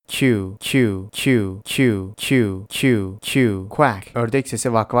quack. Ördek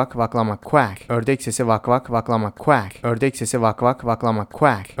sesi vak vak vaklamak, quack. Ördek sesi vak vak vaklamak, quack. Ördek sesi vak vak vaklamak,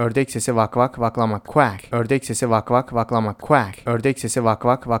 quack. Ördek sesi vak vak vaklamak, quack. Ördek sesi vak vak vaklamak, quack. Ördek sesi vak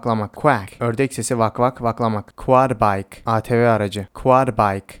vak vaklamak, quack. Ördek sesi vak vak vaklamak. Quad bike, ATV aracı. Quad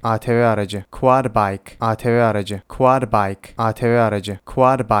bike, ATV aracı. Quad bike, ATV aracı. Quad bike, ATV aracı.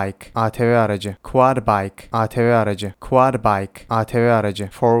 Quad bike, ATV aracı. Quad bike, ATV aracı. Quad bike, ATV aracı.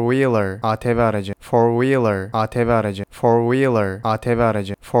 Four wheeler, ATV aracı. Four wheeler, ATV aracı. Four wheeler, ATV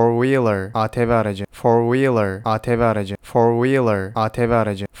aracı. Four wheeler, ATV aracı. Four wheeler, ATV aracı. Four wheeler, ATV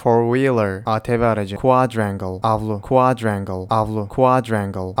aracı. Four wheeler, ATV aracı. Quadrangle, avlu. Quadrangle, avlu.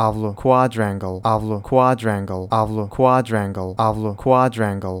 Quadrangle, avlu. Quadrangle, avlu. Quadrangle, avlu. Quadrangle, avlu.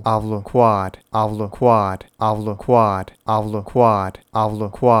 Quadrangle, avlu. Quad, avlu. Quad, avlu. Quad, avlu. Quad, avlu.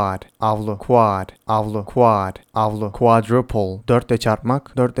 Quad, avlu. Quad, avlu. Quad, avlu. Quadruple, dörtle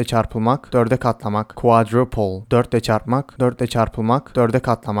çarpmak, dörtle çarpılmak, dörde katlamak. Quadruple, dörtle çarpmak, dörtle çarpılmak, dörde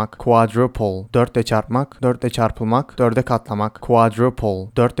katlamak. Quadruple, dörtle çarpmak, dörtle çarpılmak, dörde katlamak.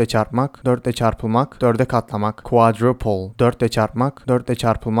 Quadruple, dörtle çarpmak, dörtle çarpılmak, dörde katlamak. Quadruple, dörtle çarpmak, dörtle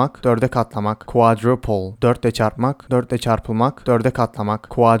çarpılmak, dörde katlamak. Quadruple, dörtle çarpmak, dörtle çarpılmak, dörde katlamak.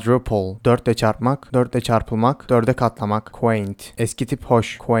 Quadruple, dörtle çarpmak, dörtle çarpılmak, dörde katlamak. Quaint, eski tip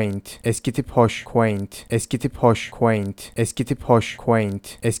hoş. Quaint, eski tip hoş. Quaint, eski tip hoş. Quaint, eski tip hoş.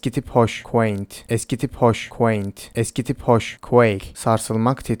 Quaint, eski tip hoş. Quaint, eski tip hoş. Quaint, eski tip hoş. Quake,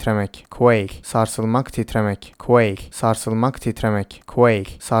 sarsılmak, titremek. Quake, sarsılmak, titremek. Quake, sarsılmak, titremek.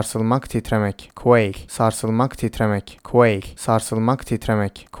 Quake, sarsılmak, titremek. Quake, sarsılmak, titremek. Quake, sarsılmak,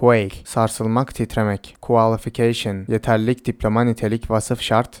 titremek. Quake, sarsılmak, titremek. Qualification, yeterlilik, diploma, nitelik, vasıf,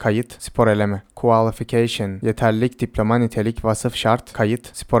 şart, kayıt, spor eleme. Qualification, yeterlilik, diploma, nitelik, vasıf, şart,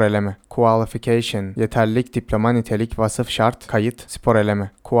 kayıt, spor eleme. Qualification, yeterlilik, diploma, nitelik, vasıf, şart, kayıt, spor eleme.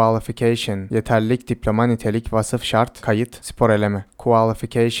 Qualification, yeterlilik, diploma, nitelik, vasıf, şart, kayıt, spor eleme.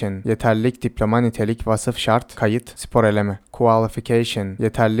 Qualification, yeterlilik, diploma, nitelik, vasıf, şart, kayıt, spor eleme. Qualification,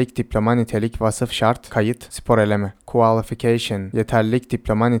 yeterlilik, diploma, nitelik, vasıf, şart, kayıt, spor eleme. Qualification, yeterlilik,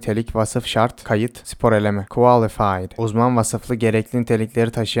 diploma, nitelik, vasıf, şart, kayıt, spor eleme. Qualified, uzman vasıflı gerekli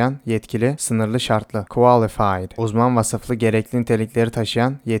nitelikleri taşıyan, yetkili, sınırlı şartlı. Qualified, uzman vasıflı gerekli nitelikleri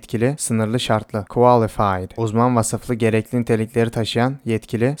taşıyan, yetkili, sınırlı şartlı. Qualified, uzman vasıflı gerekli nitelikleri taşıyan,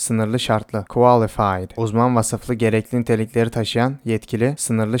 yetkili, sınırlı şartlı. Qualified, uzman vasıflı gerekli nitelikleri taşıyan, yetkili,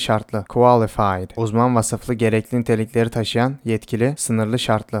 sınırlı şartlı. Qualified, uzman vasıflı gerekli nitelikleri taşıyan, yetkili, sınırlı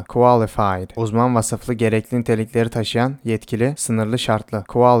şartlı. Qualified, uzman vasıflı gerekli nitelikleri taşıyan, yetkili, sınırlı şartlı.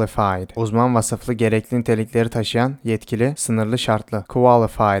 Qualified, uzman vasıflı gerekli nitelikleri taşıyan, yetkili, sınırlı şartlı.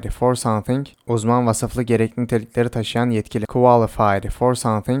 Qualified for something, uzman vasıflı gerekli nitelikleri taşıyan, yetkili. Qualified for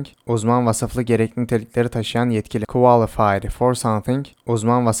something, uzman vasıflı gerekli nitelikleri taşıyan, yetkili. Qualified for something,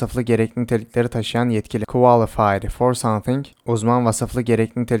 uzman vasıflı gerekli nitelikleri taşıyan, yetkili. Qualified for something, uzman vasıflı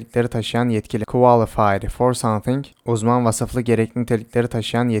gerekli nitelikleri taşıyan, yetkili. Qualified for something, uzman vasıflı gerekli nitelikleri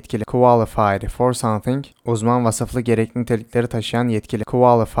taşıyan, yetkili. Qualified for something, uzman vasıflı gerekli nitelikleri taşıyan, yetkili.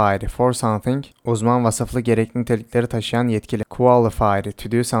 Qualified for something, uzman vasıflı gerekli nitelikleri taşıyan, yetkili. Qualified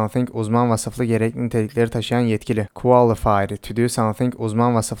to do something, uzman vasıflı gerekli nitelikleri taşıyan, yetkili. Qualified to do something,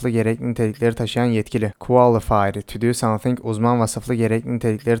 uzman vasıflı gerekli nitelikleri taşıyan, yetkili. Qualified to do something, uzman vasıflı gerekli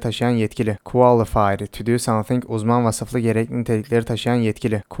nitelikleri taşıyan, yetkili. Qualified to do something, uzman vasıflı gerekli nitelikleri taşıyan,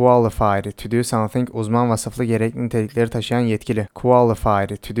 yetkili. Qualified to do something, uzman vasıflı gerekli nitelikleri taşıyan, yetkili.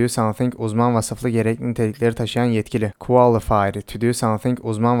 Qualified to do something, uzman vasıflı gerekli nitelikleri taşıyan, yetkili. Qualified to do something,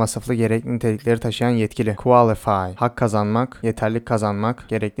 uzman vasıflı gerekli nitelikleri taşıyan, yetkili. Qualify, hak kazanmak, yeterlik kazanmak,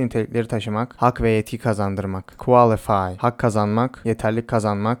 gerekli nitelikleri taşımak, hak ve yetki kazandırmak. Qualify, hak kazanmak, yeterlik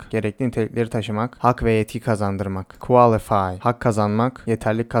kazanmak, gerekli nitelikleri taşımak, hak ve yetki kazandırmak. Qualify, hak kazanmak,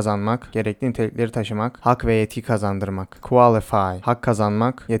 yeterlik kazanmak, gerekli nitelikleri taşımak, hak ve yetki kazandırmak. Qualify, hak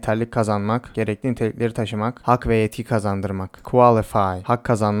kazanmak, yeterlik kazanmak, gerekli nitelikleri taşımak, hak ve yetki kazandırmak. Qualify, hak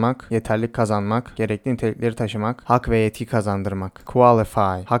kazanmak, yeterlik kazanmak, gerekli nitelikleri taşımak, hak ve yetki kazandırmak.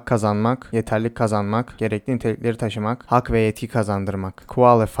 Qualify, hak kazanmak, yeterlik kazanmak, gerekli nitelikleri taşımak, hak ve yetki kazandırmak.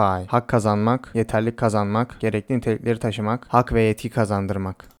 Qualify, hak kazanmak, yeterlik kazanmak, gerekli nitelikleri taşımak, hak ve yetki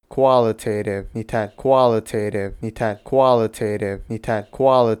kazandırmak. Qualitative, nitel. Qualitative, nitel. Qualitative, nitel.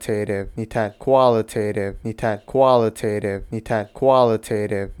 Qualitative, nitel. Qualitative, nitel. Qualitative, nitel.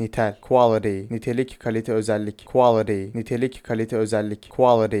 Qualitative, nitel. Quality, nitelik, kalite, özellik. Quality, nitelik, kalite, özellik.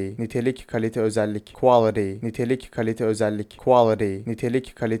 Quality, nitelik, kalite, özellik. Quality, nitelik, kalite, özellik. Quality,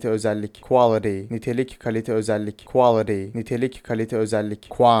 nitelik, kalite, özellik. Quality, nitelik, kalite, özellik. Quality, nitelik, kalite, özellik.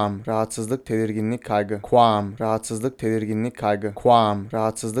 Qualm, rahatsızlık, tedirginlik, kaygı. Qualm, rahatsızlık, tedirginlik, kaygı. Qualm,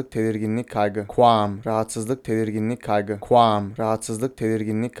 rahatsızlık, rahatsızlık, tedirginlik, kaygı. Qualm, rahatsızlık, tedirginlik, kaygı. Qualm, rahatsızlık,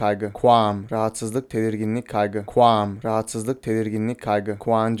 tedirginlik, kaygı. Qualm, rahatsızlık, tedirginlik, kaygı. Qualm, rahatsızlık, tedirginlik, kaygı.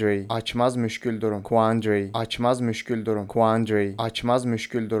 Quandary, açmaz müşkül durum. Quandary, açmaz müşkül durum. Quandary, açmaz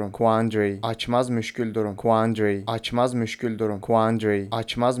müşkül durum. Quandary, açmaz müşkül durum. Quandary, açmaz müşkül durum. Quandary,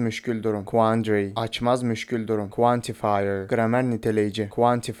 açmaz müşkül durum. Quandary, açmaz müşkül durum. Quantifier, gramer niteleyici.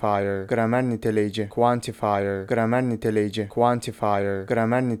 Quantifier, gramer niteleyici. Quantifier, gramer niteleyici. Quantifier,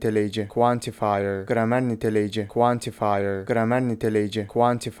 gramer niteleyici. Quantifier, gramer niteleyici. Quantifier, gramer niteleyici.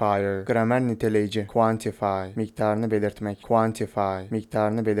 Quantifier, gramer niteleyici. Quantify, miktarını belirtmek. Quantify,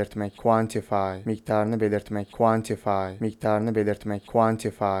 miktarını belirtmek. Quantify, miktarını belirtmek. Quantify, miktarını belirtmek.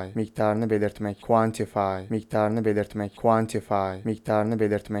 Quantify, miktarını belirtmek. Quantify, miktarını belirtmek. Quantify, miktarını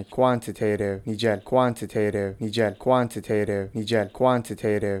belirtmek. Quantitative, nicel. Quantitative, nicel. Quantitative, nicel.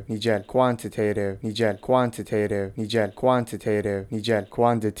 Quantitative, nicel. Quantitative, nicel. Quantitative, nicel. Quantitative, nicel.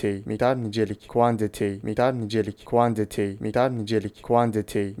 Quantity, miktar nicelik. Quantity, miktar nicelik. Quantity, miktar nicelik.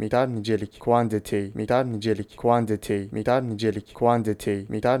 Quantity, miktar nicelik. Quantity, miktar nicelik. Quantity, miktar nicelik. Quantity,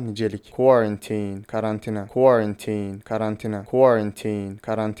 miktar nicelik. Quarantine, karantina. Quarantine, karantina. Quarantine,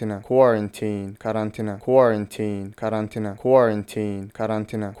 karantina. Quarantine, karantina. Quarantine, karantina. Quarantine,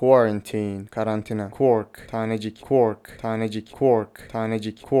 karantina. Quarantine, karantina. Quark, tanecik. Quark, tanecik. Quark,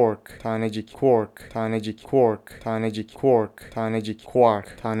 tanecik. Quark, tanecik. Quark, tanecik. Quark, tanecik.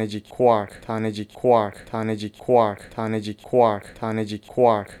 Quark, tanecik. Quark, tanecik. Quark, tanecik. Quark, tanecik. Quark, tanecik. Quark, tanecik.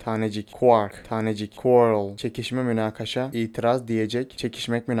 Quark, tanecik. Quark, tanecik. Quarrel, çekişme, münakaşa, itiraz, diyecek,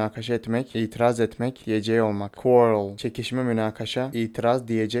 çekişmek, münakaşa etmek, itiraz etmek, diyeceği olmak. Quarrel, çekişme, münakaşa, itiraz,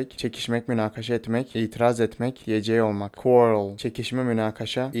 diyecek, çekişmek, münakaşa etmek, itiraz etmek, diyeceği olmak. Quarrel, çekişme,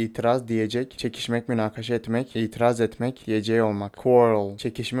 münakaşa, itiraz, diyecek, çekişmek, münakaşa etmek, itiraz etmek, diyeceği olmak. Quarrel,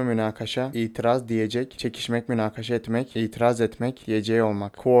 çekişme, münakaşa, itiraz, diyecek, çekişmek, münakaşa etmek, itiraz etmek, diyeceği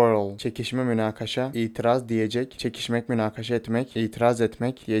olmak. Quarrel, çekişme, münakaşa, itiraz, diyecek, çekişmek, münakaşa etmek, itiraz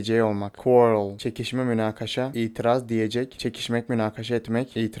etmek, diyeceği olmak. Quarrel, çekişme, münakaşa, itiraz, diyecek, çekişmek, münakaşa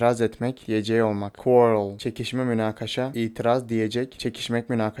etmek, itiraz etmek, diyeceği olmak. Quarrel, çekişme, münakaşa, itiraz, diyecek, çekişmek,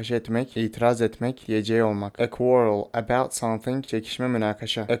 münakaşa etmek, itiraz etmek, diyeceği olmak. A quarrel about something, çekişme,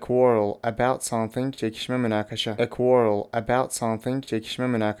 münakaşa. A quarrel about something, çekişme, münakaşa. A quarrel about something, çekişme,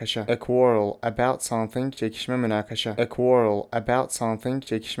 münakaşa. A quarrel about something, çekişme, münakaşa. A quarrel about something,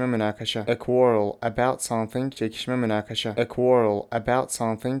 çekişme, münakaşa. A quarrel about something, çekişme, münakaşa. A quarrel about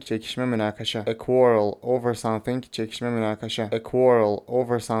something, çekişme, münakaşa. A quarrel over something, çekişme, münakaşa. A quarrel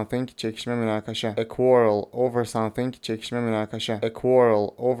over something, çekişme, münakaşa. A quarrel over something, çekişme, münakaşa. A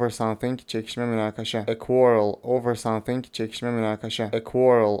quarrel over something, çekişme, münakaşa. A quarrel over something, çekişme, münakaşa. A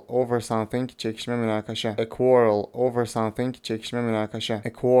quarrel over something, çekişme, münakaşa. A quarrel over something, çekişme, münakaşa. A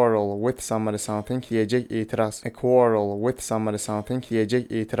quarrel with somebody something, diyecek, itiraz. A quarrel with somebody something,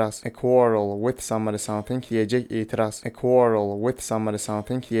 diyecek, itiraz. A quarrel with somebody something, diyecek, itiraz. A quarrel with somebody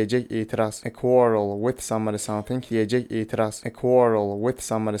something, diyecek, itiraz. A quarrel with somebody something, diyecek, itiraz. A quarrel with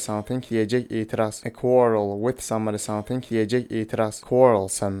somebody something, diyecek, itiraz. A quarrel with somebody something, diyecek, itiraz.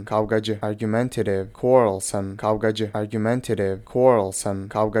 Quarrelsome, kavgacı. Argumentative, quarrelsome, kavgacı. Argumentative, quarrelsome,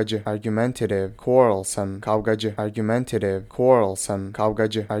 kavgacı. Argumentative, quarrelsome, kavgacı. Argumentative, quarrelsome,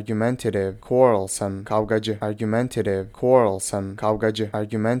 kavgacı. Argumentative, quarrelsome, kavgacı. Argumentative, quarrelsome, kavgacı.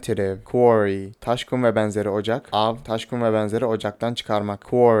 Argumentative, quarry, taşkın ve benzeri ocak, av, taşkın ve benzeri ocaktan çıkarmak.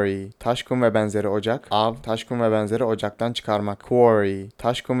 Quarry, taşkın ve benzeri ocak, av, taşkın ve benzeri ocaktan çıkarmak. Quarry,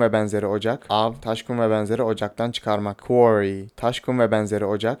 taşkın ve benzeri ocak, av, taşkın ve benzeri ocaktan çıkarmak. Quarry, taşkın ve benzeri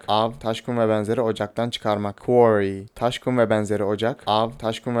ocak, av, taşkın ve benzeri ocaktan çıkarmak. Quarry, taşkın ve benzeri ocak, av,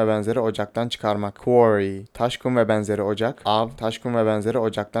 taşkın ve benzeri ocaktan çıkarmak. Quarry, taşkın ve benzeri ocak, av, taşkın ve benzeri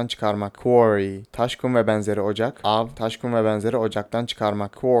ocaktan çıkarmak. Quarry, taşkın ve benzeri ocak, av, taşkın ve benzeri ocaktan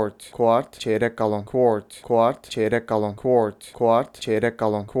çıkarmak. Quart, quart, çeyrek galon. Quart, quart, çeyrek galon. Quart, quart, çeyrek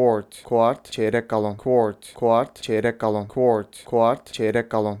galon. Quart, quart, çeyrek galon. Quart, quart, çeyrek galon. Quart, quart,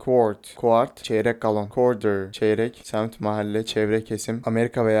 çeyrek galon. Quart, quart, çeyrek galon. Quarter, çeyrek, semt, mahalle, çevre kesim,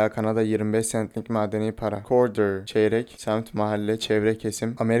 Amerika veya Kanada 25 centlik madeni para. Quarter, çeyrek, semt, mahalle, çevre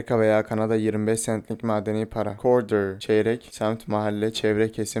kesim, Amerika veya Kanada 25 centlik madeni para. Quarter, çeyrek, semt, mahalle,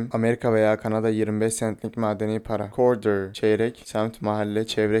 çevre kesim, Amerika veya Kanada 25 centlik madeni para. Quarter, çeyrek, semt, mahalle,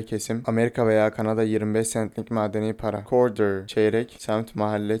 çevre kesim, Amerika veya Kanada 25 centlik madeni para. Quarter, çeyrek, semt,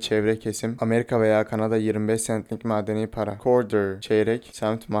 mahalle, çevre kesim, Amerika veya Kanada 25 centlik madeni para. Quarter, çeyrek,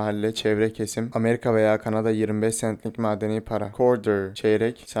 semt, mahalle, çevre kesim, Amerika veya Kanada 25 centlik madeni para. Quarter,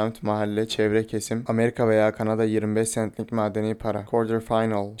 çeyrek, semt, mahalle, çevre kesim, Amerika veya Kanada 25 centlik madeni para. Quarter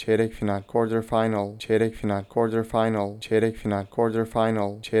final, çeyrek final. Quarter final, çeyrek final. Quarter final, çeyrek final. Quarter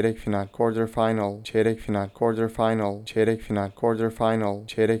final, çeyrek final. Quarter final, çeyrek final. Quarter final, çeyrek final. quarterfinal,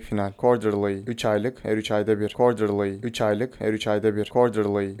 çeyrek final, quarterly, 3 aylık, her 3 ayda bir, quarterly, 3 aylık, her 3 ayda bir,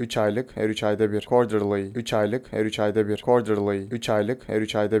 quarterly, 3 aylık, her 3 ayda bir, quarterly, 3 aylık, her 3 ayda bir, quarterly, 3 aylık, her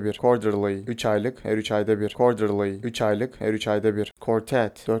 3 ayda bir, quarterly, 3 aylık, her 3 ayda bir, quarterly, 3 aylık, her 3 ayda bir,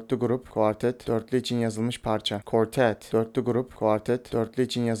 quartet, dörtlü grup, quartet, dörtlü için yazılmış parça, quartet, dörtlü grup, quartet, dörtlü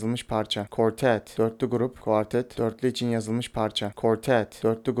için yazılmış parça, quartet, dörtlü grup, quartet, dörtlü için yazılmış parça, quartet,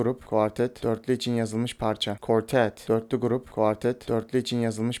 dörtlü grup, quartet, dörtlü için yazılmış parça, quartet, dörtlü grup, quartet, dörtlü için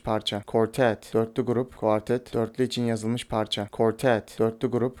yazılmış parça, quartet, dörtlü grup, quartet, dörtlü için yazılmış parça, quartet,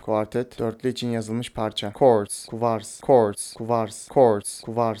 dörtlü grup, quartet, dörtlü için yazılmış parça, chords, kuvars, chords, kuvars, chords,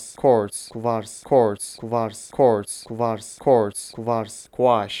 kuvars, chords, kuvars, chords, kuvars, chords, kuvars, chords, kuvars,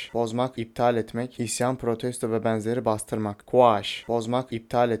 quash, bozmak, iptal etmek, isyan, protesto ve benzeri bastırmak, quash, bozmak,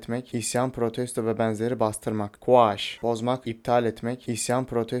 iptal etmek, isyan, protesto ve benzeri bastırmak, quash, bozmak, iptal etmek, isyan,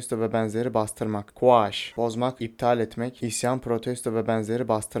 protesto ve benzeri bastırmak, quash, bozmak, iptal etmek, isyan, protesto ve benzeri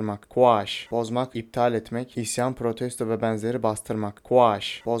bastırmak, quash, bozmak, iptal etmek, isyan, protesto ve benzeri bastırmak,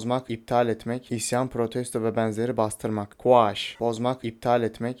 quash, bozmak, iptal etmek, isyan, protesto ve benzeri bastırmak, quash, bozmak, iptal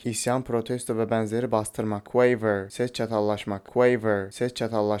etmek, isyan, protesto ve benzeri bastırmak, quaver, ses çatallaşmak, quaver, ses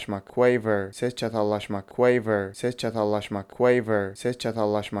çatallaşmak, quaver, ses çatallaşmak, quaver, ses çatallaşmak, quaver, ses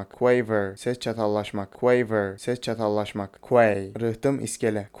çatallaşmak, quaver, ses çatallaşmak, quaver, ses çatallaşmak, quay, rıhtım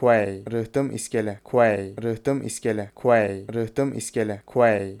iskele, quay, rıhtım iskele, quay, rıhtım iskele, quay, rıhtım iskele,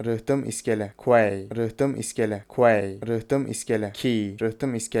 quay, rıhtım iskele, quay, rıhtım iskele, quay, rıhtım iskele, key,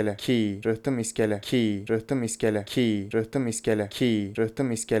 rıhtım iskele, key, rıhtım iskele, key, rıhtım iskele, key, rıhtım iskele, key,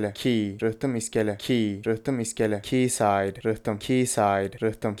 rıhtım iskele, key, rıhtım iskele, key, rıhtım iskele, keyside, rıhtım, keyside,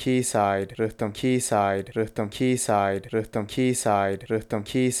 rıhtım, keyside, rıhtım, keyside, rıhtım, keyside, rıhtım, keyside, rıhtım,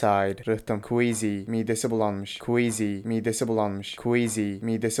 keyside, rıhtım, queasy, midesi bulanmış, queasy, midesi bulanmış, queasy,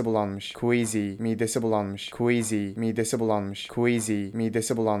 midesi bulanmış, queasy, midesi bulanmış, queasy, midesi bulanmış, queasy,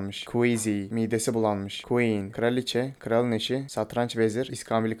 midesi bulanmış, queasy, midesi bulanmış, queen, kraliçe, kralın eşi, satranç vezir,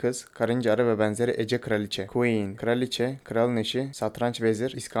 iskambil kız, karınca arı ve benzeri ece kraliçe, queen, kraliçe, kralın eşi, satranç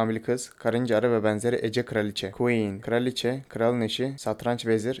vezir, iskambil kız, karınca arı ve benzeri ece kraliçe, queen, kraliçe, kralın eşi, satranç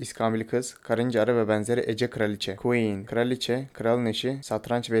vezir, iskambil kız, karınca arı ve benzeri ece kraliçe, queen, kraliçe, kralın eşi,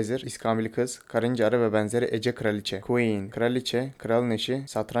 satranç vezir, iskambil kız, karınca arı ve benzeri ece kraliçe, queen, kraliçe, kralın eşi,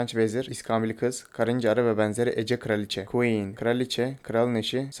 satranç vezir, iskambil kız, karınca arı ve benzeri ece kraliçe, queen, kraliçe, kralın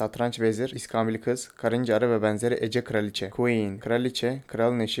eşi, satranç vezir, iskambil kız, karınca arı ve benzeri ece kraliçe, queen, kraliçe,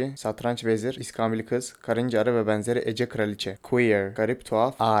 kralın eşi, satranç vezir, iskambil kız, karınca arı ve benzeri ece kraliçe, queer, garip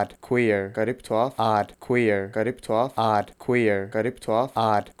tuhaf, odd, queer, garip tuhaf, odd, queer, garip tuhaf, odd, queer, garip tuhaf,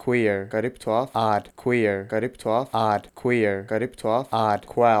 odd, queer, garip tuhaf, odd, queer, garip tuhaf, odd, queer, garip tuhaf, odd,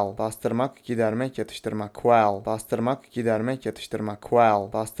 quell, bastırmak, gidermek, yatıştırmak, quell, bastırmak, gidermek, yatıştırmak,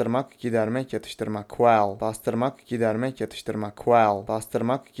 quell, bastırmak, gidermek, yatıştırmak, quell, bastırmak, gidermek, yatıştırmak, quell,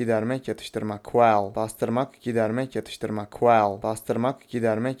 bastırmak, gidermek, yatıştırmak, quell, bastırmak, gidermek, yatıştırmak, quell, bastırmak,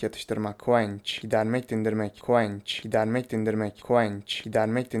 gidermek, yatıştırmak, quench, gidermek, dindirmek, quench, gidermek, dindirmek, quench,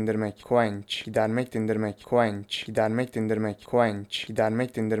 gidermek, dindirmek, quench, gidermek, dindirmek, quench, gidermek, dindirmek, quench,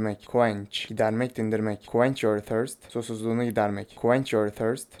 gidermek, dindirmek, quench, gidermek, dindirmek, quench your thirst, susuzluğunu gidermek, quench your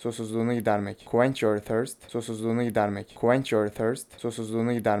thirst, susuzluğunu gidermek, quench your thirst, susuzluğunu gidermek, quench your thirst,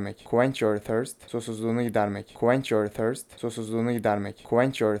 susuzluğunu gidermek, quench your thirst, susuzluğunu gidermek, quench your thirst, susuzluğunu gidermek,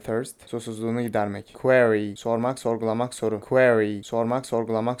 quench your thirst, susuzluğunu gidermek, query, sormak, sorgulamak, soru, query, sormak,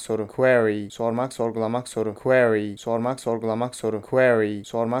 sorgulamak, soru, query, sormak, sorgulamak, soru, query, sormak, sorgulamak, soru, query,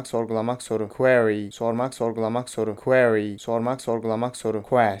 sormak, sorgulamak, soru, query, sormak, sorgulamak, soru, query, sormak, sorgulamak, soru,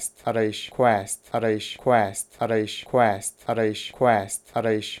 quest, arayış, quest, arayış, quest, arayış, quest, arayış, quest,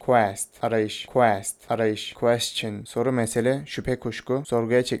 arayış, quest, arayış, quest, arayış, question, soru, mesele, şüphe, kuşku,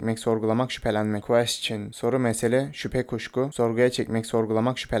 sorguya çekmek, sorgulamak, şüphelenmek, question, soru, mesele, şüphe, kuşku, sorguya çekmek,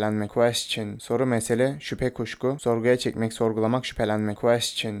 sorgulamak, şüphelenmek, question, soru, mesele, şüphe, kuşku, sorguya çekmek, sorgulamak, şüphelenmek,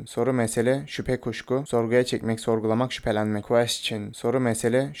 question, soru, mesele, şüphe, kuşku, sorguya çekmek, sorgulamak, şüphelenmek, question, soru,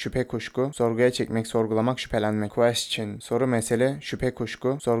 mesele, şüphe, kuşku, sorguya çekmek, sorgulamak, şüphelenmek, question, soru, mesele, şüphe,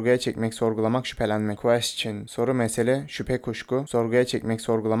 kuşku, sorguya çekmek, sorgulamak, şüphelenmek, question, soru, mesele, şüphe, kuşku, sorguya çekmek,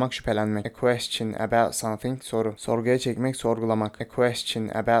 sorgulamak, şüphelenmek, a question about something, soru, sorguya çekmek, sorgulamak, a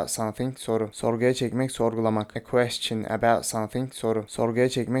question about something, soru, sorguya çekmek, sorgulamak, a question about something, soru, sorguya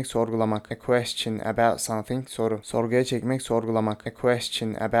çekmek, sorgulamak, a question about something, soru, sorguya çekmek, sorgulamak, a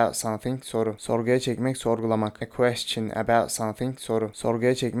question about something, soru, sorguya çekmek, sorgulamak, a question about something, soru,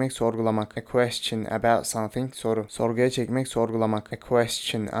 sorguya çekmek, sorgulamak, a question about something, soru, sorguya çekmek, sorgulamak, a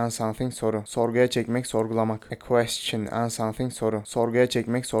question on something, soru, sorguya çekmek, sorgulamak, a question on something, soru, sorguya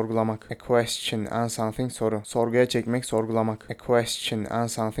çekmek, sorgulamak, a question on something, soru, sorguya çekmek, sorgulamak, a question on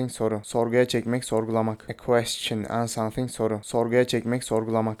something, soru, sorguya çekmek, sorgulamak, a question and something soru. Sorguya çekmek,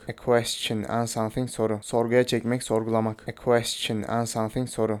 sorgulamak. A question and something soru. Sorguya çekmek, sorgulamak. A question and something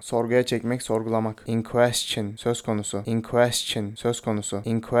soru. Sorguya çekmek, sorgulamak. In question söz konusu. In question söz konusu.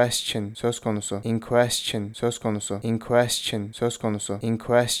 In question söz konusu. In question söz konusu. In question söz konusu. In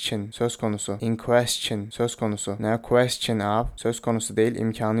question söz konusu. In question söz konusu. No question of söz konusu değil,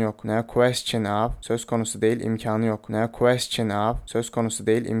 imkanı yok. No question of söz konusu değil, imkanı yok. No question of söz konusu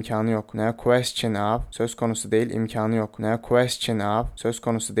değil, imkanı yok. No question of söz konusu değil, imkanı yok. No question of söz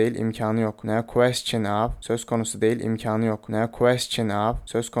konusu değil, imkanı yok. No question of söz konusu değil, imkanı yok. No question of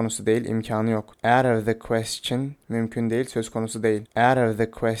söz konusu değil, imkanı yok. Out of the question mümkün değil, söz konusu değil. Out of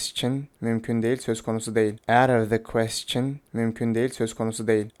the question mümkün değil, söz konusu değil. Out of the question mümkün değil, söz konusu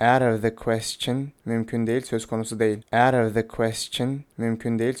değil. Out of the question mümkün değil, söz konusu değil. Out of the question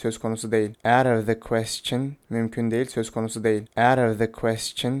mümkün değil, söz konusu değil. Out of the question mümkün değil, söz konusu değil. Out of the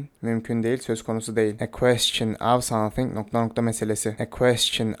question mümkün değil, söz konusu değil. A question of something nokta nokta meselesi. A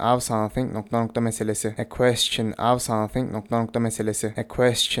question of something nokta nokta meselesi. A question of something nokta nokta meselesi. A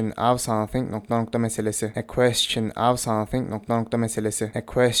question of something nokta nokta meselesi. A question of something nokta nokta meselesi. A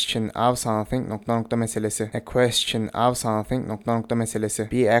question of something nokta nokta meselesi. A question of something nokta nokta meselesi.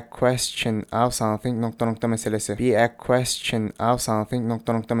 Be a question of something nokta nokta meselesi. Be a question of something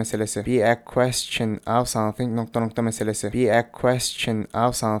nokta nokta meselesi. Be a question of something nokta nokta meselesi. Be a question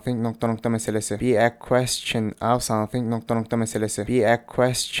of something nokta nokta meselesi. Be a question of something nokta nokta meselesi. Be a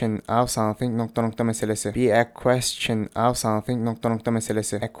question of something nokta nokta meselesi. Be a question of something nokta nokta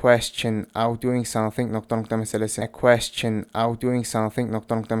meselesi. A question of doing something nokta nokta meselesi. A question of doing something nokta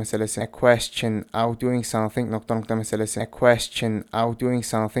nokta meselesi. A question of doing something nokta nokta meselesi. A question of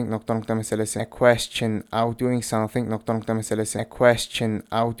doing something nokta nokta meselesi. A question of doing something nokta nokta meselesi. A question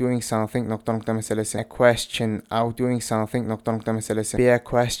of doing something nokta nokta meselesi. A question of doing something nokta nokta meselesi. Be a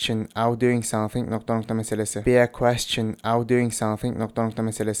question of doing something nokta nokta meselesi. Be a question of doing something nokta nokta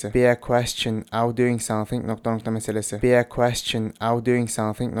meselesi. Be a question of doing something nokta nokta meselesi. Be a question of doing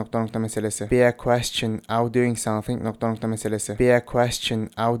something nokta nokta meselesi. Be a question of doing something nokta nokta meselesi. Be a question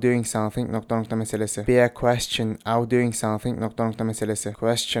of doing something nokta nokta meselesi. Be a question of doing something nokta nokta meselesi.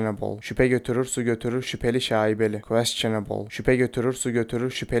 Questionable. Şüphe götürür, su götürür, şüpheli şaibeli. Questionable. Şüphe götürür, su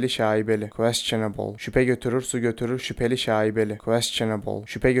götürür, şüpheli şaibeli. Questionable. Şüphe götürür, su götürür, şüpheli şaibeli. Questionable.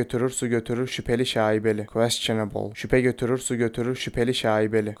 Şüphe götürür, su götürür, şüpheli şaibeli. Questionable. Şüphe götürür, su götürür, şüpheli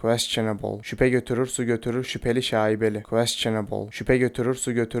şaibeli. Questionable. Şüphe götürür, su götürür, şüpheli şaibeli. Questionable. Şüphe götürür,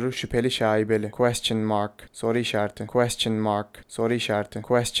 su götürür, şüpheli şaibeli. Question mark. Soru işareti. Question mark. Soru işareti.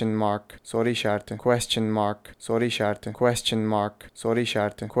 Question mark. Soru işareti. Question mark. Soru işareti. Question mark. Soru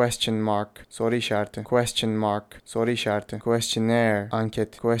işareti. Question mark. Soru işareti. Question mark. Soru işareti. Questionnaire.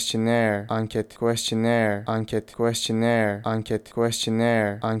 Anket. Questionnaire. Anket. Questionnaire. Anket. Questionnaire. Anket.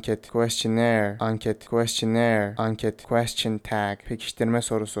 Questionnaire. Anket. Questionnaire. Anket. Questionnaire. Anket. Question tag. Pekiştirme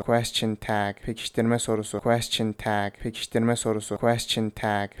sorusu. Question tag. Pekiştirme sorusu. Question tag. Pekiştirme sorusu. Question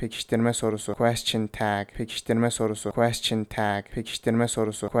tag. Pekiştirme sorusu. Question tag. Pekiştirme sorusu. Question tag. Pekiştirme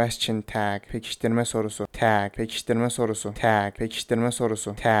sorusu. Question tag. Pekiştirme sorusu. Tag. Pekiştirme sorusu. Tag. Pekiştirme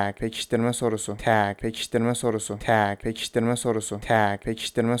sorusu. Tag. Pekiştirme sorusu. Tag. Pekiştirme sorusu. Tag. Pekiştirme sorusu. Tag.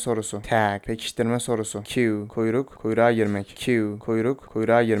 Pekiştirme sorusu. Tag. Pekiştirme sorusu. Q. Kuyruk. Kuyruğa girmek. Q. Kuyruk.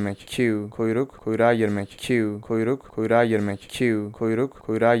 Kuyruğa girmek. Q. Kuyruk. Kuyruğa girmek. Q. Kuyruk. Kuyruğa girmek. Q. Kuyruk.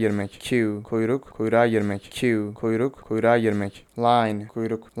 Kuyruğa girmek. Q. Kuyruk. Kuyruğa girmek. Q. Kuyruk. Kuyruğa girmek. Line.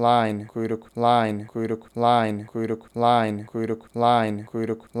 Kuyruk. Line. Kuyruk. Line. Kuyruk. Line. Kuyruk. Line. Kuyruk. Line.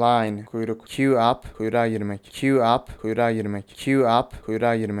 Kuyruk. Line. Kuyruk. Q up. Kuyruğa girmek. Q up. Kuyruğa girmek. Q up.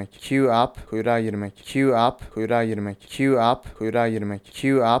 Kuyruğa girmek. Q up. Kuyruğa girmek. Q up. Kuyruğa girmek. Q up. Kuyruğa girmek.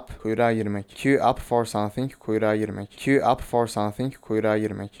 Q up. Kuyruğa girmek. Q up for something. Kuyruğa girmek. Q up for something. Kuyruğa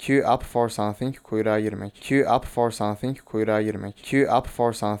girmek. Q up for something. Kuyruğa girmek. Q up for something. Kuyruğa girmek. Q up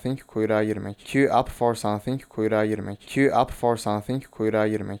for something. Kuyruğa girmek. Q up for something. Kuyruğa girmek. Q up for something. Kuyruğa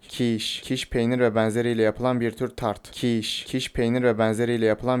girmek. Kiş. Kiş peynir ve benzeriyle yapılan bir tür tart. Kiş. Kiş peynir ve benzeriyle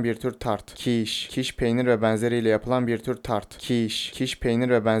yapılan bir tür tart. Kiş. Kiş peynir ve benzeriyle yapılan bir tür tart. Kiş. Kiş peynir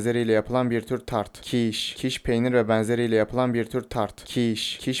ve benzeriyle yapılan bir tür tart. Kiş. Kiş peynir ve benzeriyle yapılan bir tür tart.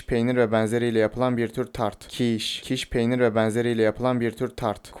 Kiş. Kiş peynir ve benzeriyle yapılan bir tür tart. Kiş. Kiş peynir ve benzeriyle yapılan bir tür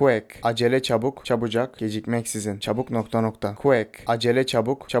tart. Quick. Acele çabuk, çabucak, gecikmeksizin. Çabuk nokta nokta. Quick. Acele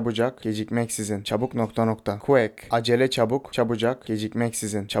çabuk, çabucak, gecikmeksizin. Çabuk nokta nokta. Quick. Acele çabuk, çabucak,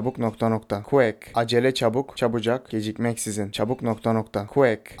 gecikmeksizin. Çabuk nokta nokta. Quick. Acele çabuk, çabucak, gecikmeksizin. Çabuk nokta nokta.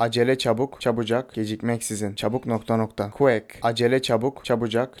 Quick. Acele çabuk, çabucak, gecikmeksizin. gecikmeksizin, çabuk nokta nokta, quick, acele çabuk,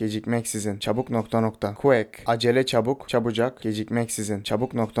 çabucak, gecikmeksizin, çabuk nokta nokta, quick, acele çabuk, çabucak, gecikmeksizin,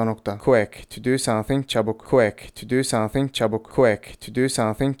 çabuk nokta nokta, quick, to do something çabuk, quick, to do something çabuk, quick, to do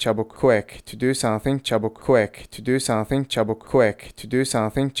something çabuk, quick, to do something çabuk, quick, to do something çabuk, quick, to do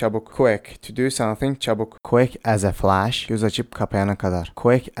something çabuk, quick, to do something çabuk, quick as a flash, göz açıp kapayana kadar,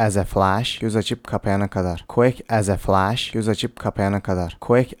 quick as a flash, göz açıp kapayana kadar, quick as a flash, göz açıp kapayana kadar,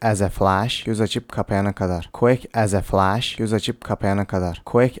 quick as a flash, göz açıp kapayana kadar, quick as a flash, göz açıp kapayana kadar,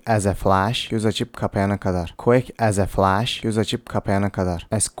 quick as a flash, göz açıp kapayana kadar, quick as a flash, göz açıp kapayana kadar,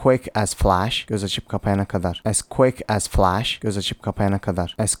 as quick as flash, göz açıp kapayana kadar, as quick as flash, göz açıp kapayana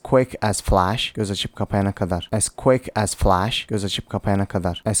kadar, as quick as flash, göz açıp kapayana kadar, as quick as flash, göz açıp kapayana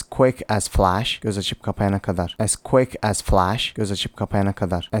kadar, as quick as flash, göz açıp kapayana kadar, as quick as flash, göz açıp kapayana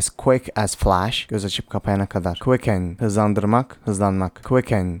kadar, as quick as flash, göz açıp kapayana kadar, quicken, hızlandırmak, hızlanmak,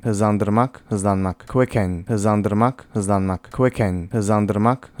 quicken, hızlandırmak, hızlanmak, quicken, hızlandırmak, hızlanmak, quicken,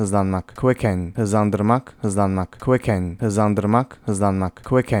 hızlandırmak, hızlanmak, quicken, hızlandırmak, hızlanmak, quicken, hızlandırmak, hızlanmak,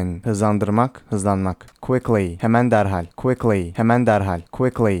 quicken, hızlandırmak, hızlanmak, quickly, hemen derhal, quickly, hemen derhal,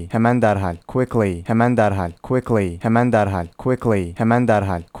 quickly, hemen derhal, quickly, hemen derhal, quickly, hemen derhal, quickly, hemen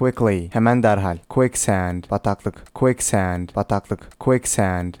derhal, quickly, hemen derhal, quicksand, bataklık, quicksand, bataklık,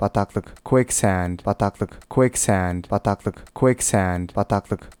 quicksand, bataklık, quicksand, bataklık, quicksand, bataklık, quicksand,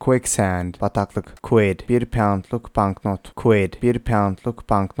 bataklık, quicksand, bataklık, quid, 1 poundluk banknot, quid, 1 poundluk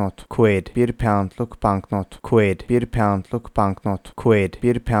banknot, quid, 1 poundluk banknot, quid, 1 poundluk banknot, quid,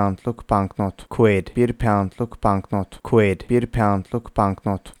 1 poundluk banknot, quid, 1 poundluk banknot, quid, 1 poundluk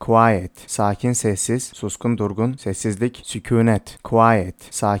banknot, quiet, sakin sessiz, suskun durgun, sessizlik, sükunet, quiet,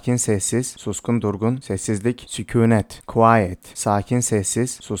 sakin sessiz, suskun durgun, sessizlik, sükunet, quiet, sakin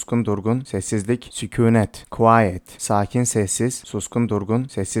sessiz, suskun durgun, sessizlik, sükunet, quiet, sakin sessiz, suskun durgun,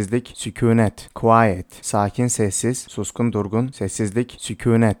 sessizlik, sükunet, quiet, sakin sessiz, suskun durgun, sessizlik,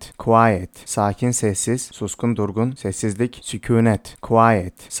 sükunet, quiet, sakin sessiz, suskun durgun, sessizlik, sükunet,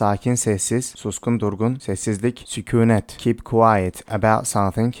 quiet, sakin sessiz, suskun durgun, sessizlik, sükunet, keep quiet about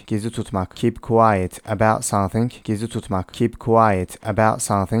something, gizli tutmak, keep quiet about something, gizli tutmak, keep quiet about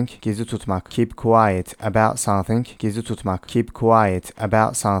something, gizli tutmak, keep quiet about something, gizli tutmak, keep quiet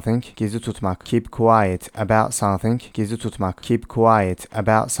about something, gizli tutmak, keep quiet about something, gizli tutmak, keep quiet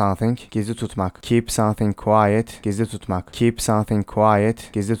about something, gizli tutmak, keep something quiet, gizli tutmak, keep something quiet,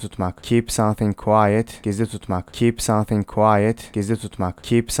 gizli tutmak, keep something quiet, gizli tutmak, keep something quiet, gizli tutmak,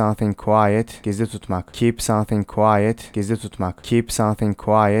 keep something quiet, gizli tutmak, keep something quiet, gizli tutmak, keep something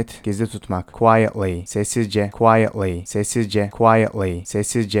quiet, gizli tutmak, quietly, sessizce, quietly, sessizce, quietly,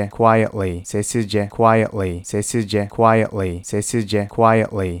 sessizce, quietly, sessizce, quietly, sessizce, quietly, sessizce,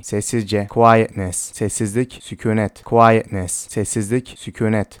 quietly, sessizce, quietness, sessizlik, sükunet, quietness, sessizlik,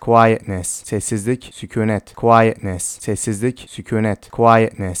 sükunet, quietness, sessizlik, sükunet, quietness, sessizlik, sükunet,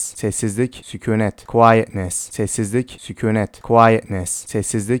 quietness, sessizlik, sükunet, quietness, sessizlik, sükunet, quietness,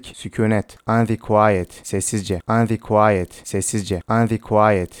 sessizlik, sükunet, unquiet, sessizce, unquiet, sessizce,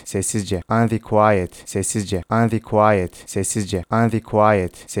 unquiet, sessizce, unquiet, sessizce, unquiet, sessizce,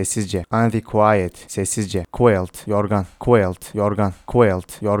 unquiet, sessizce, unquiet, sessizce, quilt, yorgan, quilt, yorgan,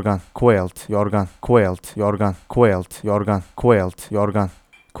 quilt, yorgan, quilt, yorgan, quilt, yorgan, quilt, yorgan, quilt, yorgan,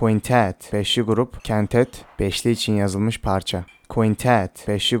 quintet, beşli grup, kentet, beşli için yazılmış parça. Quintet,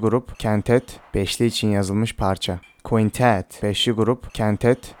 beşli grup, kentet, beşli için yazılmış parça. Quintet, beşli grup,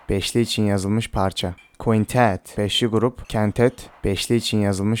 kentet, beşli için yazılmış parça. Quintet, beşli grup, kentet, beşli için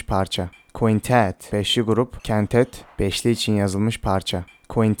yazılmış parça. Quintet, beşli grup, kentet, beşli için yazılmış parça.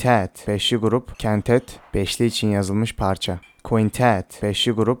 Quintet, beşli grup, kentet, beşli için yazılmış parça. Quintet,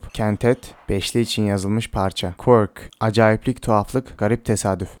 beşli grup, kentet, beşli için yazılmış parça. Quirk, acayiplik, tuhaflık, garip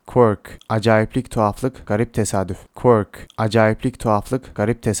tesadüf. Quirk, acayiplik, tuhaflık, garip tesadüf. Quirk, acayiplik, tuhaflık,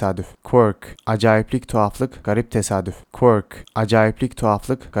 garip tesadüf. Quirk, acayiplik, tuhaflık, garip tesadüf. Quirk, acayiplik,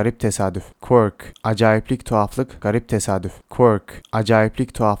 tuhaflık, garip tesadüf. Quirk, acayiplik, tuhaflık, garip tesadüf. Quirk,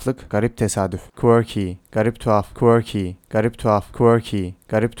 acayiplik, tuhaflık, garip tesadüf. Quirky, garip tuhaf, quirky, garip tuhaf, quirky,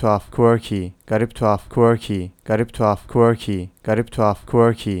 garip tuhaf, quirky, garip tuhaf, quirky, garip tuhaf, quirky, garip tuhaf,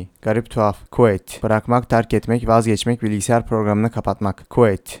 quirky, garip tuhaf, quit, bırakmak, terk etmek, vazgeçmek, bilgisayar programını kapatmak.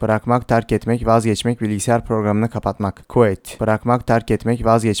 Quit, bırakmak, terk etmek, vazgeçmek, bilgisayar programını kapatmak. Quit, bırakmak, terk etmek,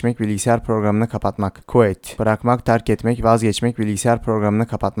 vazgeçmek, bilgisayar programını kapatmak. Quit, bırakmak, terk etmek, vazgeçmek, bilgisayar programını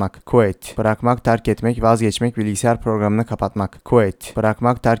kapatmak. Quit, bırakmak, terk etmek, vazgeçmek, bilgisayar programını kapatmak. Quit,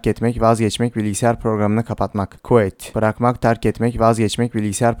 bırakmak, terk etmek, vazgeçmek, bilgisayar programını kapatmak. Quit, bırakmak, terk etmek, vazgeçmek,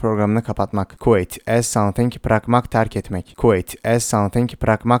 bilgisayar programını kapatmak. Quit as something bırakmak, terk etmek. Quit as something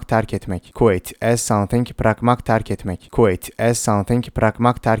bırakmak, terk etmek. Quit as something bırakmak, terk etmek. Quit as something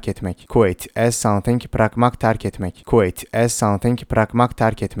bırakmak, terk etmek. Quit as something bırakmak, terk etmek. Quit as something bırakmak,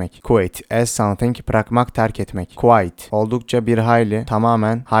 terk etmek. Quit as something bırakmak, terk etmek. Quite oldukça bir hayli,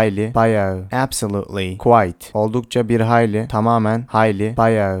 tamamen, hayli, bayağı. Absolutely quite oldukça bir hayli, tamamen, hayli,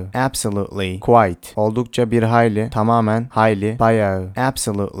 bayağı. Absolutely quite oldukça bir hayli, tamamen, hayli, bayağı.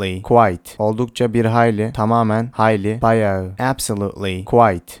 Absolutely quite oldukça bir hayli, tamamen, hayli, bayağı. Absolutely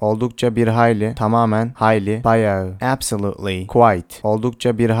quite oldukça bir hayli, tamamen, hayli, bayağı. Absolutely quite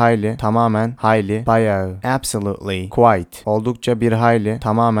oldukça bir hayli, tamamen, hayli, bayağı. Absolutely quite oldukça bir hayli,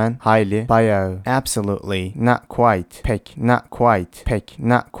 tamamen, hayli, bayağı. Absolutely not quite, pek, not quite, pek,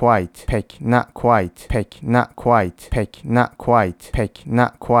 not quite, pek, not quite, pek, not quite, pek, not quite, pek,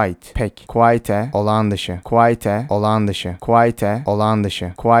 not quite, pek. Quite olağan dışı, quite olağan dışı, quite olağan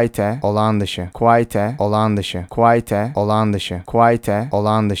dışı, quite olağan dışı, quite olağan dışı, quite olağan dışı, quite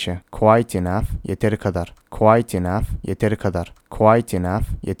olağan dışı. Quite enough, yeteri kadar. Quite enough, yeteri kadar. Quite enough,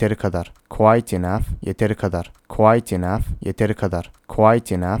 yeteri kadar. Quite enough, yeteri kadar. Quite enough, yeteri kadar.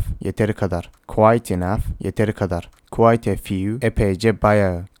 Quite enough, yeteri kadar. Quite enough, yeteri kadar. Quite a few, epeyce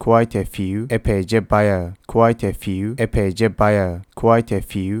bayağı. Quite a few, epeyce bayağı. Quite a few, epeyce bayağı. Quite a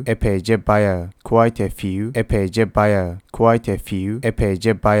few, epeyce bayağı. Quite a few, epeyce bayağı. Quite a few,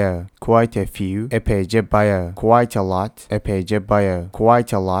 epeyce bayağı. Quite a few, epeyce bayağı. Quite a lot, epeyce bayağı.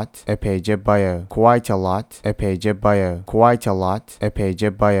 Quite a lot, epeyce bayağı. Quite a lot, epeyce bayağı. Quite a lot,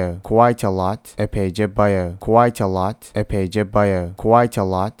 epeyce bayağı. Quite a lot, epeyce bayağı. Quite a lot, epeyce bayağı. Quite a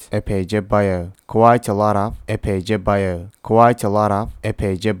lot, epeyce bayağı. Quite a lot of, epeyce bayağı. Quite a lot of,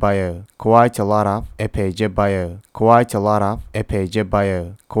 epeyce bayağı. Quite a lot of, epeyce bayağı. Quite a lot of, epeyce bayağı.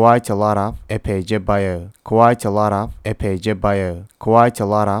 Quite a lot of, epeyce bayağı. Quite a lot of, epeyce bayağı. Quite a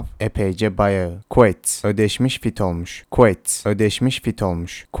lot of, epeyce bayağı. Quits, ödeşmiş fit olmuş. Quits, ödeşmiş fit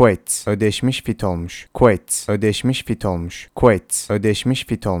olmuş. Quits, ödeşmiş fit olmuş. Quits, ödeşmiş fit olmuş. Quits, ödeşmiş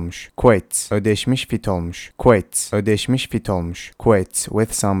fit olmuş. Quits, ödeşmiş fit olmuş. Quits, ödeşmiş fit olmuş. Quits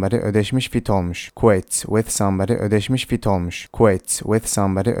with somebody, ödeşmiş fit olmuş. Quits with somebody, ödeşmiş fit olmuş. Quits with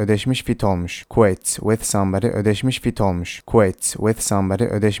somebody, ödeşmiş fit olmuş. Quits with somebody, ödeşmiş fit olmuş. Quits with somebody,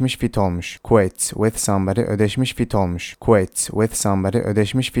 ödeşmiş fit olmuş. Quits with somebody, ödeşmiş fit olmuş. Quits with somebody,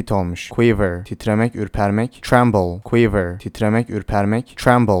 ödeşmiş fit olmuş. Quiver, titremek, ürpermek. Tremble, quiver, titremek, ürpermek.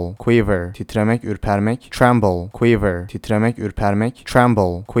 Tremble, quiver, titremek, ürpermek. Tremble, quiver, titremek, ürpermek.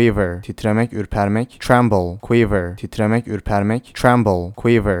 Tremble, quiver, titremek, ürpermek. Tremble, quiver, titremek, ürpermek. Tremble,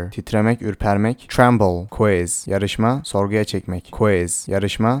 quiver, titremek, ürpermek. Tremble, quiz, yarışma, sorguya çekmek. Quiz,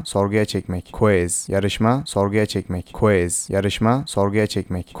 yarışma, sorguya çekmek. Quiz, yarışma, sorguya çekmek. Quiz, yarışma, sorguya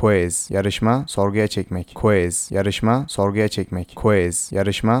çekmek. Quiz, yarışma, sorguya çekmek. Quiz, yarışma, sorguya çekmek. Quiz,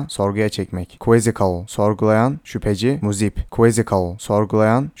 yarışma, sorguya çekmek. Quizzical, sorgulayan, şüpheci, muzip. Quizzical,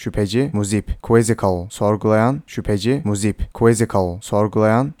 sorgulayan, şüpheci, muzip. Quizzical, sorgulayan, şüpheci, muzip. Quizzical,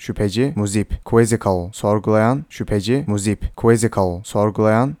 sorgulayan, şüpheci, muzip. Quizzical, sorgulayan, şüpheci, muzip. Quizzical,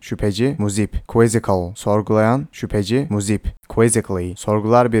 sorgulayan, şüpheci, muzip. Quizzical, sorgulayan, şüpheci, muzip. Quizzically,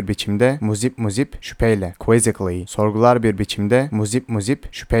 sorgular bir biçimde, muzip muzip, şüpheyle. Quizzically, sorgular bir biçimde, muzip muzip,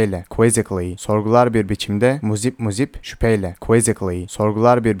 şüpheyle. Quizzically, sorgular bir biçimde, muzip muzip, şüpheyle. Quizzically,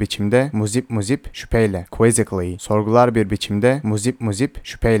 sorgular bir biçimde, muzip muzip, şüpheyle. Quizzically, sorgular bir biçimde, muzip muzip,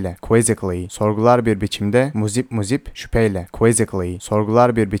 şüpheyle. Quizzically, sorgular bir biçimde, muzip muzip, şüpheyle. Quizzically,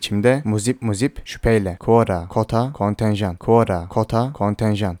 sorgular bir biçimde, muzip muzip, şüpheyle. Quota, kota, kontenjan. Quota, kota,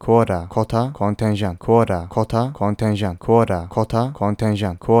 kontenjan. Quota, kota, kontenjan. Quota, kota, kontenjan. Quota, kota,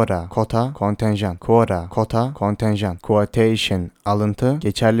 kontenjan. Quota, kota, kontenjan. Quota, kota, kontenjan. Quotation, alıntı,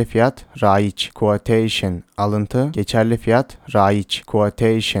 geçerli fiyat, raiç. Quotation, alıntı, geçerli fiyat, raiç.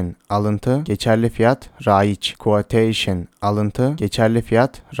 Quotation, alıntı, geçerli fiyat, raiç. Quotation, alıntı, geçerli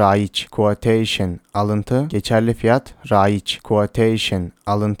fiyat, raiç. Quotation, alıntı, geçerli fiyat, raiç. Quotation,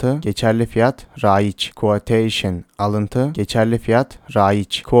 alıntı, geçerli fiyat, raiç. Quotation, alıntı, geçerli fiyat,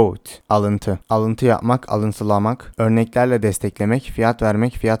 raiç. Quote, alıntı. Alıntı yapmak, alıntılamak, örneklerle desteklemek, fiyat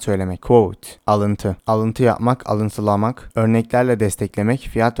vermek, fiyat söylemek. Quote, alıntı. Alıntı yapmak, alıntılamak, örneklerle desteklemek,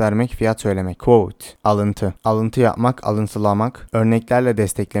 fiyat vermek, fiyat söylemek. Quote, alıntı. Alıntı yapmak, alıntılamak, örneklerle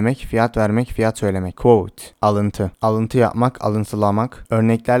desteklemek, fiyat vermek, fiyat söylemek. Quote, alıntı. Alıntı yapmak, alıntılamak,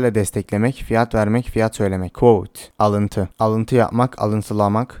 örneklerle desteklemek, fiyat vermek, fiyat söylemek. Quote, alıntı. Alıntı yapmak,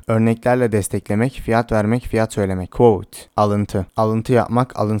 alıntılamak, örneklerle desteklemek, fiyat vermek, fiyat söylemek. Quote, alıntı. Alıntı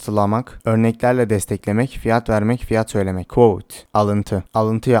yapmak, alıntılamak, örneklerle desteklemek, fiyat vermek, fiyat söylemek. Quote, quote, alıntı,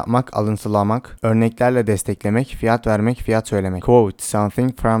 alıntı yapmak, alıntılamak, örneklerle desteklemek, fiyat vermek, fiyat söylemek. Quote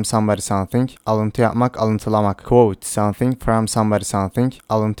something from somebody something, alıntı yapmak, alıntılamak. Quote something from somebody something,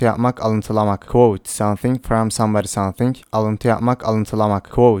 alıntı yapmak, alıntılamak. Quote something from somebody something, alıntı yapmak,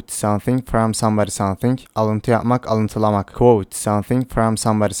 alıntılamak. Quote something from somebody something, alıntı yapmak, alıntılamak. Quote something from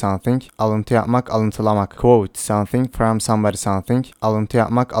somebody something, alıntı yapmak, alıntılamak. Quote something from somebody something, alıntı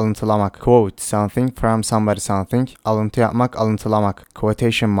yapmak, alıntılamak. Quote something from somebody something, alıntı yapmak, alıntılamak.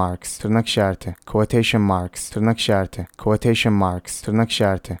 Quotation marks, tırnak işareti. Quotation marks, tırnak işareti. Quotation marks, tırnak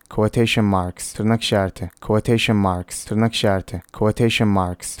işareti. Quotation marks, tırnak işareti. Quotation marks, tırnak işareti. Quotation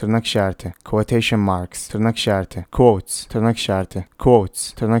marks, tırnak işareti. Quotation marks, tırnak işareti. Quotes, tırnak işareti.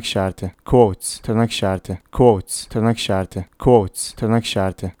 Quotes, tırnak işareti. Quotes, tırnak işareti. Quotes, tırnak işareti. Quotes, tırnak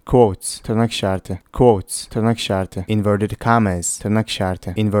işareti. Quotes, tırnak işareti. Quotes, tırnak işareti. Inverted commas, tırnak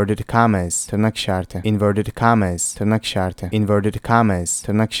işareti. Inverted commas, tırnak işareti. Inverted commas, tırnak işareti. Inverted commas,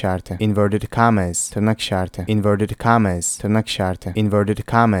 tırnak işareti. Inverted commas, tırnak işareti. Inverted commas, tırnak işareti. Inverted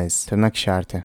commas, tırnak işareti.